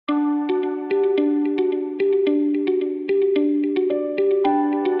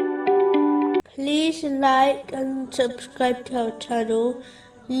Please like and subscribe to our channel.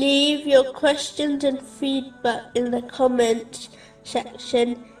 Leave your questions and feedback in the comments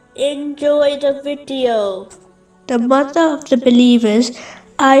section. Enjoy the video. The mother of the believers,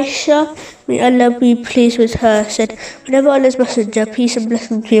 Aisha, may Allah be pleased with her, said, whenever Allah's Messenger, peace and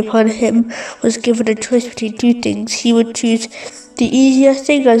blessings be upon him, was given a choice between two things, he would choose the easier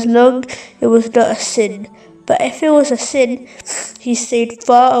thing as long as it was not a sin. But if it was a sin, he stayed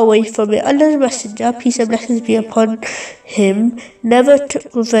far away from it. Allah's Messenger, peace and blessings be upon him, never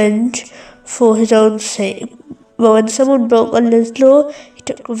took revenge for his own sake. But when someone broke Allah's law, he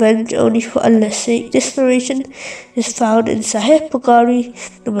took revenge only for Allah's sake. This narration is found in Sahih Bukhari,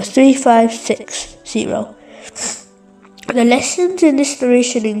 number 3560. The lessons in this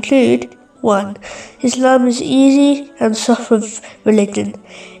narration include: 1. Islam is easy and soft religion.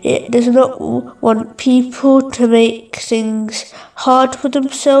 It does not want people to make things hard for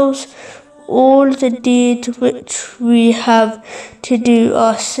themselves. All the deeds which we have to do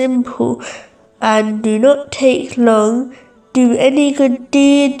are simple and do not take long. Do any good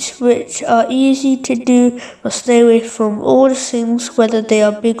deeds which are easy to do, but stay away from all the things, whether they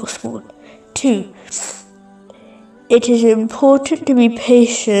are big or small. 2. It is important to be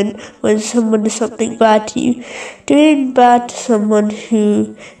patient when someone does something bad to you. Doing bad to someone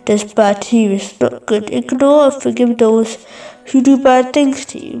who does bad to you is not good. Ignore and forgive those who do bad things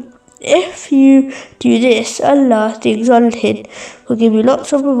to you. If you do this, Allah, the Exalted, will give you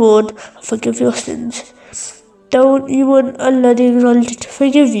lots of reward and forgive your sins. Don't you want Allah, the Exalted, to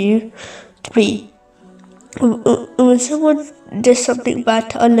forgive you? 3. When someone does something bad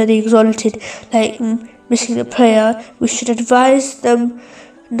to Allah, the Exalted, like missing a prayer, we should advise them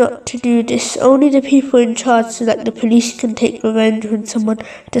not to do this. Only the people in charge, so that the police can take revenge when someone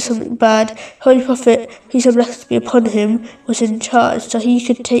does something bad. Holy Prophet, peace and blessings be upon him, was in charge, so he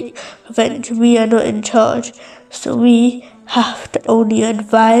could take revenge. We are not in charge, so we have to only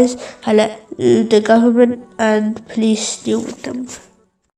advise and let the government and police deal with them.